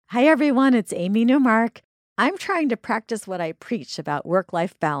Hi, everyone. It's Amy Newmark. I'm trying to practice what I preach about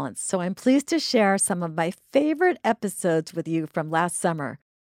work-life balance, so I'm pleased to share some of my favorite episodes with you from last summer.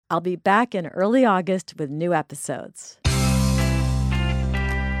 I'll be back in early August with new episodes.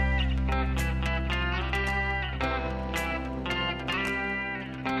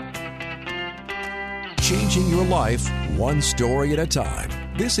 Changing your life one story at a time.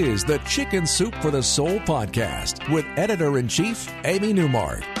 This is the Chicken Soup for the Soul podcast with Editor-in-Chief Amy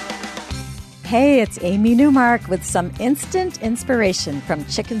Newmark. Hey, it's Amy Newmark with some instant inspiration from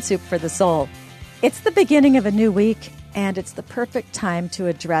Chicken Soup for the Soul. It's the beginning of a new week, and it's the perfect time to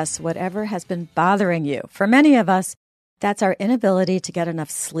address whatever has been bothering you. For many of us, that's our inability to get enough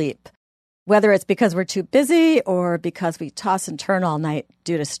sleep, whether it's because we're too busy or because we toss and turn all night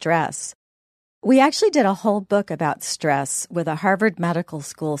due to stress. We actually did a whole book about stress with a Harvard Medical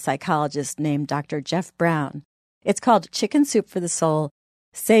School psychologist named Dr. Jeff Brown. It's called Chicken Soup for the Soul,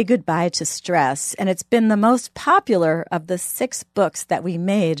 Say Goodbye to Stress, and it's been the most popular of the 6 books that we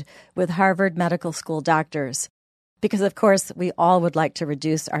made with Harvard Medical School doctors, because, of course, we all would like to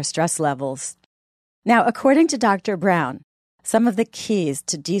reduce our stress levels. Now, according to Dr. Brown, some of the keys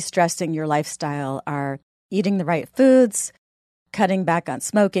to de-stressing your lifestyle are eating the right foods, cutting back on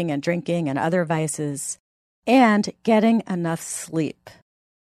smoking and drinking and other vices, and getting enough sleep.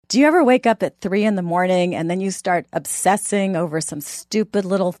 Do you ever wake up at 3 a.m. and then you start obsessing over some stupid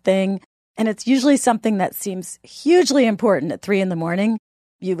little thing? And it's usually something that seems hugely important at 3 a.m.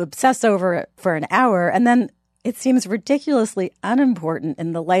 You obsess over it for an hour, and then it seems ridiculously unimportant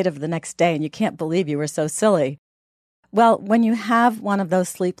in the light of the next day, and you can't believe you were so silly. Well, when you have one of those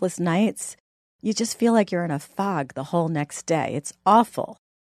sleepless nights, you just feel like you're in a fog the whole next day. It's awful.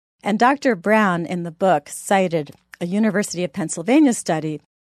 And Dr. Brown in the book cited a University of Pennsylvania study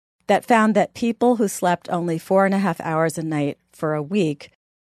that found that people who slept only 4.5 hours a night for a week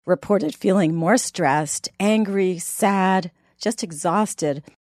reported feeling more stressed, angry, sad, just exhausted.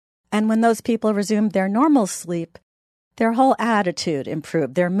 And when those people resumed their normal sleep, their whole attitude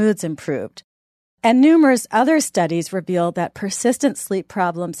improved, their moods improved. And numerous other studies reveal that persistent sleep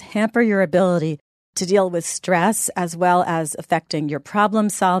problems hamper your ability to deal with stress, as well as affecting your problem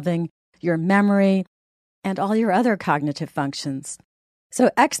solving, your memory, and all your other cognitive functions. So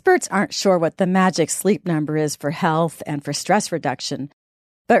experts aren't sure what the magic sleep number is for health and for stress reduction,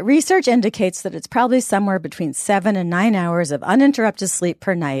 but research indicates that it's probably somewhere between 7 and 9 hours of uninterrupted sleep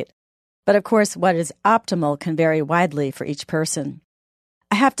per night. But of course, what is optimal can vary widely for each person.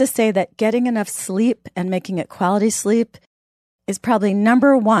 I have to say that getting enough sleep and making it quality sleep is probably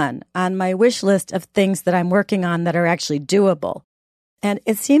number 1 on my wish list of things that I'm working on that are actually doable. And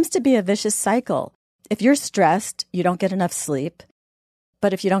it seems to be a vicious cycle. If you're stressed, you don't get enough sleep.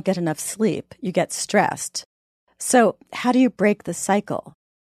 But if you don't get enough sleep, you get stressed. So how do you break the cycle?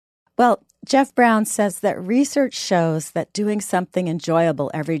 Well, Jeff Brown says that research shows that doing something enjoyable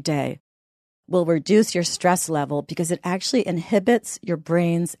every day will reduce your stress level because it actually inhibits your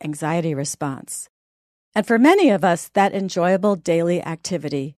brain's anxiety response. And for many of us, that enjoyable daily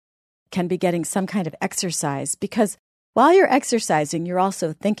activity can be getting some kind of exercise, because while you're exercising, you're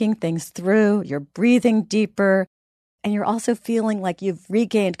also thinking things through, you're breathing deeper, and you're also feeling like you've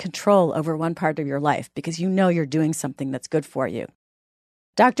regained control over one part of your life because you know you're doing something that's good for you.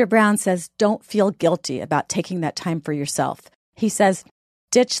 Dr. Brown says, don't feel guilty about taking that time for yourself. He says,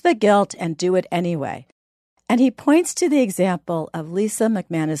 ditch the guilt and do it anyway. And he points to the example of Lisa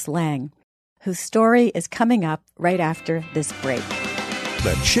McManus Lang, whose story is coming up right after this break.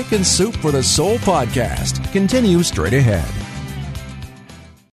 The Chicken Soup for the Soul podcast continues straight ahead.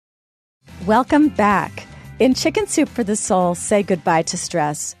 Welcome back. In Chicken Soup for the Soul, Say Goodbye to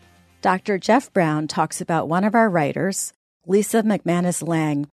Stress, Dr. Jeff Brown talks about one of our writers, Lisa McManus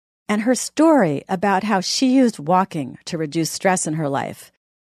Lang, and her story about how she used walking to reduce stress in her life.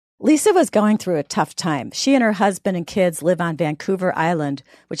 Lisa was going through a tough time. She and her husband and kids live on Vancouver Island,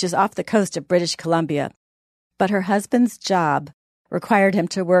 which is off the coast of British Columbia. But her husband's job required him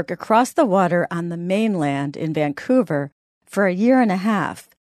to work across the water on the mainland in Vancouver for 1.5 years,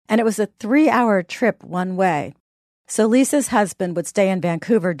 and it was a 3-hour trip one way. So Lisa's husband would stay in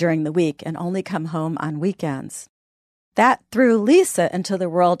Vancouver during the week and only come home on weekends. That threw Lisa into the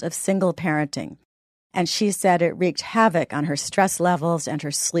world of single parenting, and she said it wreaked havoc on her stress levels and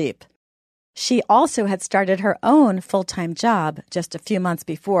her sleep. She also had started her own full-time job just a few months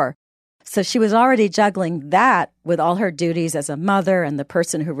before, so she was already juggling that with all her duties as a mother and the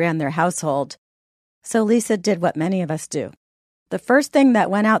person who ran their household. So Lisa did what many of us do. The first thing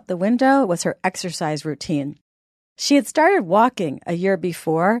that went out the window was her exercise routine. She had started walking a year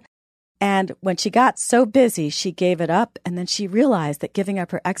before, And when she got so busy, she gave it up, and then she realized that giving up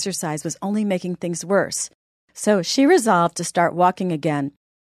her exercise was only making things worse. So she resolved to start walking again,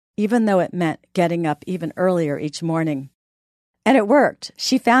 even though it meant getting up even earlier each morning. And it worked.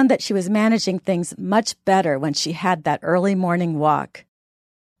 She found that she was managing things much better when she had that early morning walk.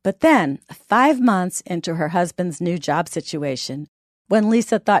 But then, 5 months into her husband's new job situation, when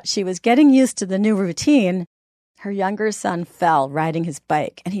Lisa thought she was getting used to the new routine, her younger son fell riding his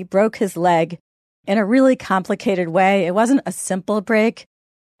bike, and he broke his leg in a really complicated way. It wasn't a simple break.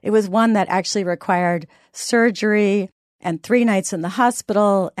 It was one that actually required surgery and 3 nights in the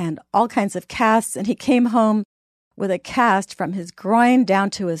hospital and all kinds of casts, and he came home with a cast from his groin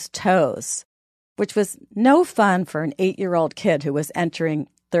down to his toes, which was no fun for an 8-year-old kid who was entering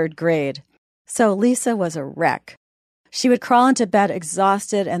 3rd grade. So Lisa was a wreck. She would crawl into bed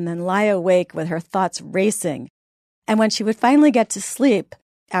exhausted and then lie awake with her thoughts racing. And when she would finally get to sleep,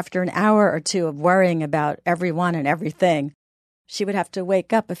 after an hour or two of worrying about everyone and everything, she would have to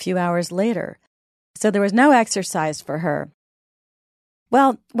wake up a few hours later. So there was no exercise for her.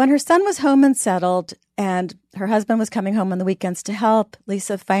 Well, when her son was home and settled and her husband was coming home on the weekends to help,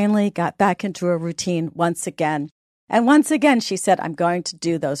 Lisa finally got back into a routine once again. And once again, she said, I'm going to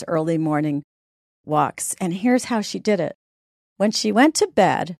do those early morning walks. And here's how she did it. When she went to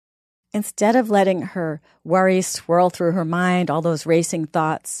bed, instead of letting her worries swirl through her mind, all those racing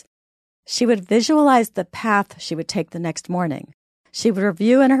thoughts, she would visualize the path she would take the next morning. She would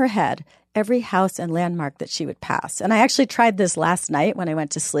review in her head every house and landmark that she would pass. And I actually tried this last night when I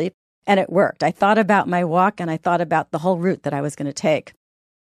went to sleep, and it worked. I thought about my walk, and I thought about the whole route that I was going to take.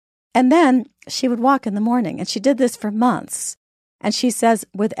 And then she would walk in the morning, and she did this for months. And she says,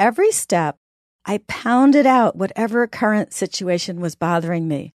 with every step, I pounded out whatever current situation was bothering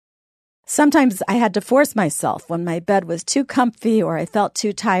me. Sometimes I had to force myself when my bed was too comfy or I felt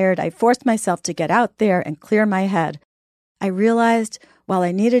too tired. I forced myself to get out there and clear my head. I realized while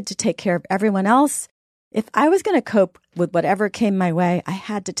I needed to take care of everyone else, if I was going to cope with whatever came my way, I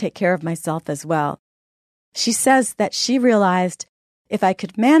had to take care of myself as well. She says that she realized if I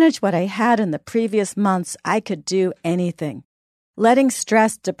could manage what I had in the previous months, I could do anything. Letting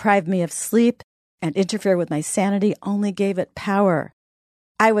stress deprive me of sleep and interfere with my sanity only gave it power.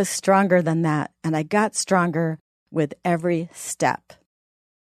 I was stronger than that, and I got stronger with every step.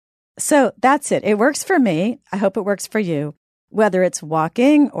 So that's it. It works for me. I hope it works for you. Whether it's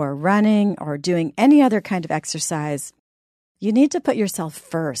walking or running or doing any other kind of exercise, you need to put yourself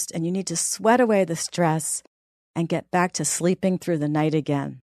first, and you need to sweat away the stress and get back to sleeping through the night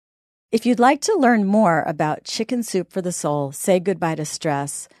again. If you'd like to learn more about Chicken Soup for the Soul, Say Goodbye to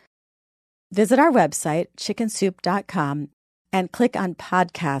Stress, visit our website, chickensoup.com, and click on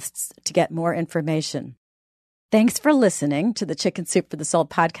podcasts to get more information. Thanks for listening to the Chicken Soup for the Soul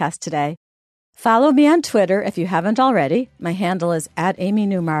podcast today. Follow me on Twitter if you haven't already. My handle is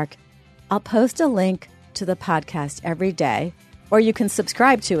 @AmyNewmark. I'll post a link to the podcast every day, or you can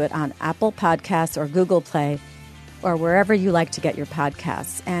subscribe to it on Apple Podcasts or Google Play, or wherever you like to get your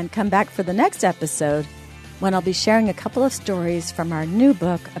podcasts. And come back for the next episode when I'll be sharing a couple of stories from our new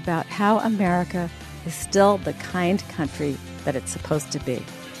book about how America is still the kind country that it's supposed to be.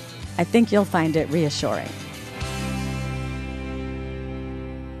 I think you'll find it reassuring.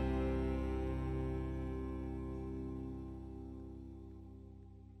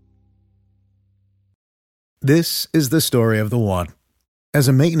 This is the story of the one. As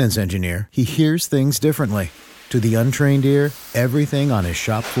a maintenance engineer, he hears things differently. To the untrained ear, everything on his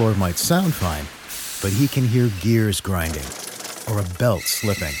shop floor might sound fine, but he can hear gears grinding or a belt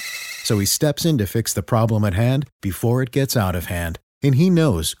slipping. So he steps in to fix the problem at hand before it gets out of hand. And he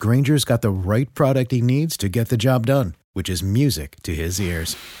knows Grainger's got the right product he needs to get the job done, which is music to his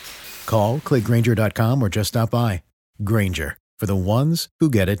ears. Call, click Grainger.com, or just stop by. Grainger, for the ones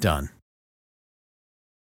who get it done.